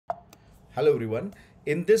Hello everyone.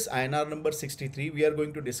 In this INR number 63, we are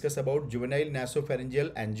going to discuss about juvenile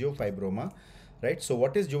nasopharyngeal angiofibroma. Right. So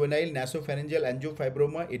what is juvenile nasopharyngeal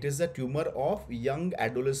angiofibroma? It is a tumor of young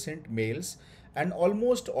adolescent males, and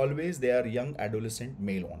almost always they are young adolescent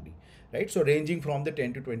male only. Right. So ranging from the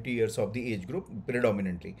 10 to 20 years of the age group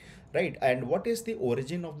predominantly. Right. And what is the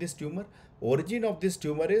origin of this tumor? Origin of this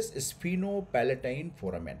tumor is sphenopalatine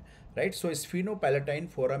foramen. Right. So sphenopalatine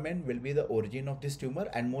foramen will be the origin of this tumor,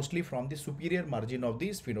 and mostly from the superior margin of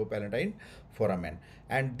the sphenopalatine foramen.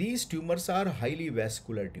 And these tumors are highly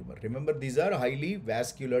vascular tumor. Remember, these are highly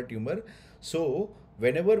vascular tumor. So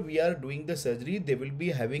whenever we are doing the surgery, they will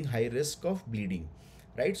be having high risk of bleeding.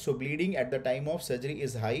 Right. So bleeding at the time of surgery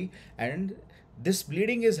is high, and this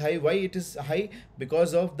bleeding is high. Why it is high?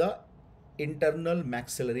 Because of the internal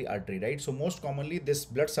maxillary artery. Right. So most commonly this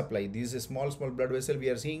blood supply, these small blood vessel we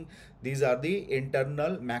are seeing, these are the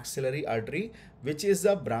internal maxillary artery, which is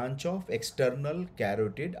a branch of external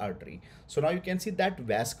carotid artery. So now you can see that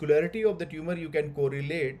vascularity of the tumor you can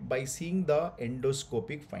correlate by seeing the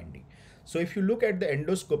endoscopic finding. So if you look at the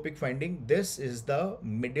endoscopic finding, this is the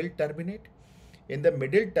middle turbinate. In the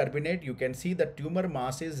middle turbinate, you can see the tumor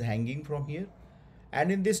mass is hanging from here. And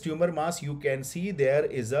in this tumor mass, you can see there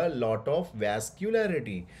is a lot of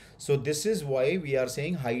vascularity. So this is why we are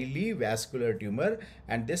saying highly vascular tumor,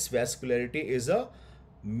 and this vascularity is a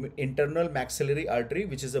internal maxillary artery,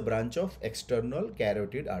 which is a branch of external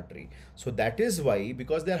carotid artery. So that is why,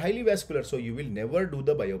 because they are highly vascular, so you will never do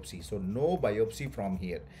the biopsy. So no biopsy from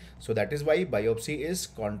here. So that is why biopsy is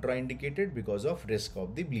contraindicated, because of risk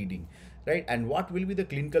of the bleeding, right? And what will be the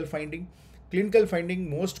clinical finding? Clinical finding,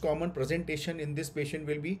 most common presentation in this patient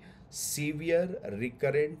will be severe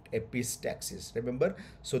recurrent epistaxis. Remember,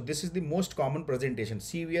 so this is the most common presentation,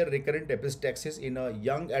 severe recurrent epistaxis in a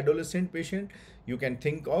young adolescent patient. You can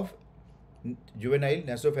think of juvenile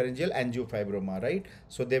nasopharyngeal angiofibroma, right?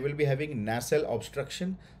 So they will be having nasal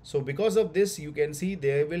obstruction. So because of this, you can see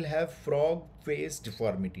they will have frog face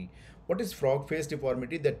deformity. What is frog face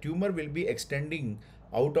deformity? The tumor will be extending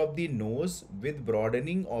out of the nose with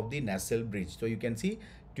broadening of the nasal bridge. So you can see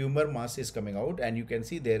tumor mass is coming out, and you can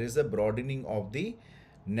see there is a broadening of the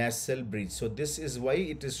nasal bridge. So this is why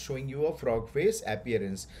it is showing you a frog face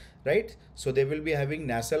appearance, right? So they will be having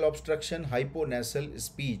nasal obstruction, hyponasal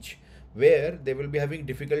speech, where they will be having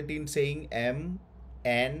difficulty in saying M,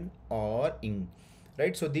 N or ing.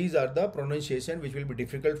 Right, so these are the pronunciation which will be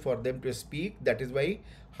difficult for them to speak. That is why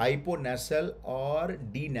hyponasal or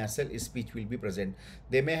denasal speech will be present.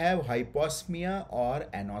 They may have hyposmia or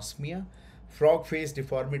anosmia. Frog face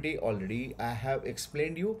deformity already I have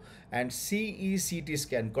explained you. And CECT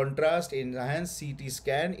scan, contrast enhanced CT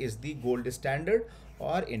scan, is the gold standard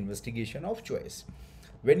or investigation of choice.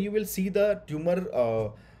 When you will see the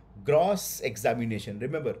tumor gross examination,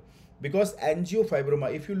 remember, because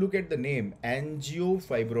angiofibroma, if you look at the name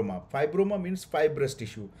angiofibroma, fibroma means fibrous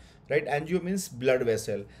tissue, right? Angio means blood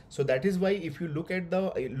vessel. So that is why if you look at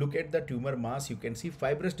the tumor mass, you can see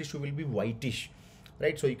fibrous tissue will be whitish,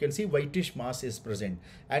 right? So you can see whitish mass is present,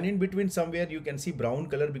 and in between somewhere you can see brown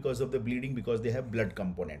color because of the bleeding, because they have blood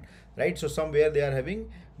component, right? So somewhere they are having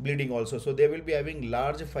bleeding also. So they will be having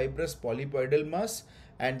large fibrous polypoidal mass,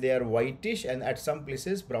 and they are whitish, and at some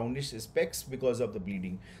places brownish specks because of the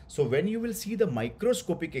bleeding. So when you will see the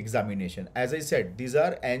microscopic examination, as I said, these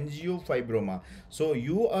are angiofibroma. So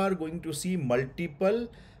you are going to see multiple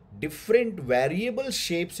different variable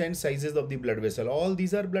shapes and sizes of the blood vessel. All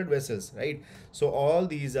these are blood vessels, right? So all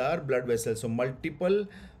these are blood vessels. So multiple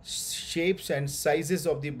shapes and sizes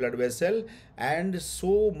of the blood vessel, and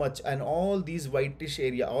so much, and all these whitish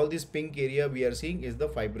area, all this pink area we are seeing is the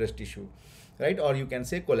fibrous tissue, right? Or you can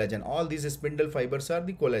say collagen. All these spindle fibers are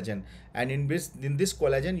the collagen, and in this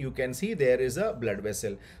collagen you can see there is a blood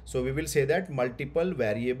vessel. So we will say that multiple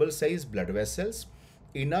variable size blood vessels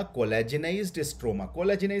in a collagenized stroma.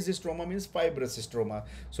 Collagenized stroma means fibrous stroma.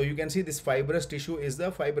 So you can see this fibrous tissue is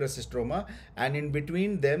the fibrous stroma, and in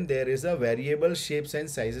between them there is a variable shapes and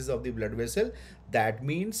sizes of the blood vessel. That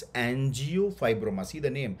means angiofibroma. See the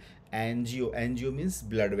name, angio means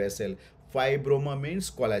blood vessel, fibroma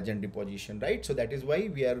means collagen deposition, right? So that is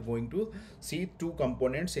why we are going to see two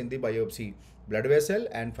components in the biopsy, blood vessel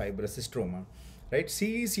and fibrous stroma, right?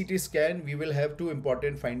 CT scan, we will have two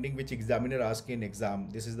important finding which examiner ask in exam.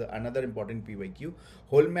 This is the another important PYQ.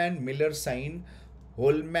 Holman-Miller sign,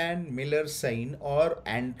 Holman-Miller sign or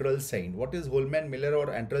antral sign. What is Holman-Miller or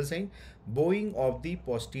antral sign? Bowing of the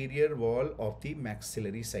posterior wall of the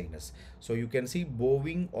maxillary sinus. So you can see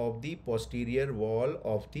bowing of the posterior wall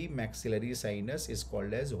of the maxillary sinus is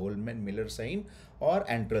called as Holman-Miller sign or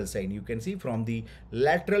antral sign. You can see from the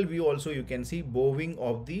lateral view also, you can see bowing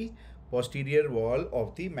of the posterior wall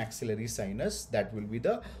of the maxillary sinus. That will be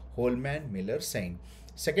the Holman-Miller sign.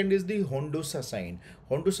 Second is the Hondusa sign.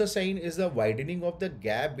 Hondusa sign is a widening of the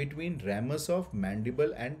gap between ramus of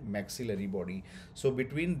mandible and maxillary body. So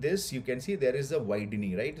between this, you can see there is a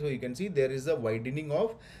widening, right? So you can see there is a widening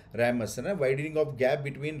of ramus, and a widening of gap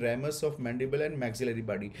between ramus of mandible and maxillary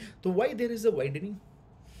body. So why there is a widening?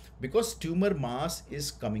 Because tumor mass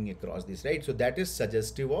is coming across this, right? So that is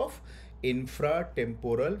suggestive of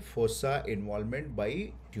infratemporal fossa involvement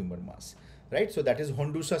by tumor mass, right? So that is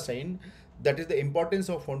Hondusa sign. That is the importance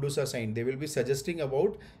of Hondusa sign. They will be suggesting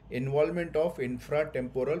about involvement of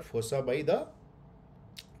infratemporal fossa by the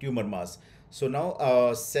tumor mass. So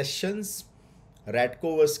now Sessions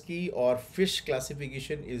Radkowski or Fish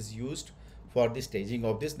classification is used for the staging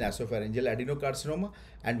of this nasopharyngeal adenocarcinoma.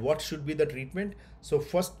 And what should be the treatment? So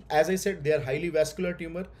first, as I said, they are highly vascular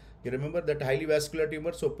tumor. You remember that highly vascular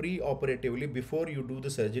tumor. So pre-operatively, before you do the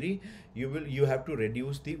surgery, you have to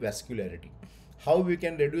reduce the vascularity. How we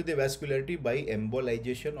can reduce the vascularity? By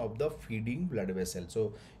embolization of the feeding blood vessel.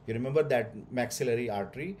 So you remember that maxillary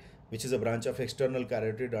artery, which is a branch of external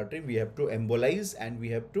carotid artery, we have to embolize and we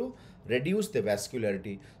have to reduce the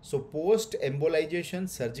vascularity. So post embolization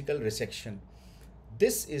surgical resection.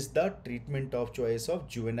 This is the treatment of choice of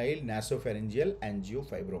juvenile nasopharyngeal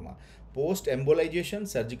angiofibroma. Post embolization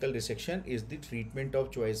surgical resection is the treatment of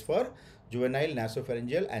choice for juvenile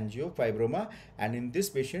nasopharyngeal angiofibroma, and in this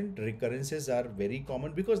patient recurrences are very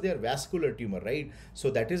common because they are vascular tumor, right? So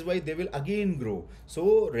that is why they will again grow.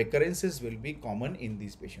 So recurrences will be common in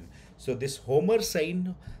this patient. So this Homer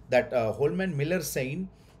sign, that Holman-Miller sign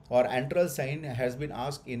or antral sign has been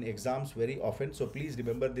asked in exams very often. So please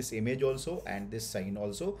remember this image also and this sign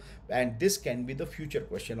also, and this can be the future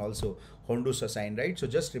question also, Hondusa sign, right? So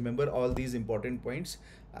just remember all these important points.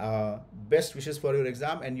 Best wishes for your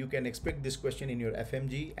exam, and you can expect this question in your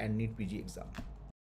FMG and NEET PG exam.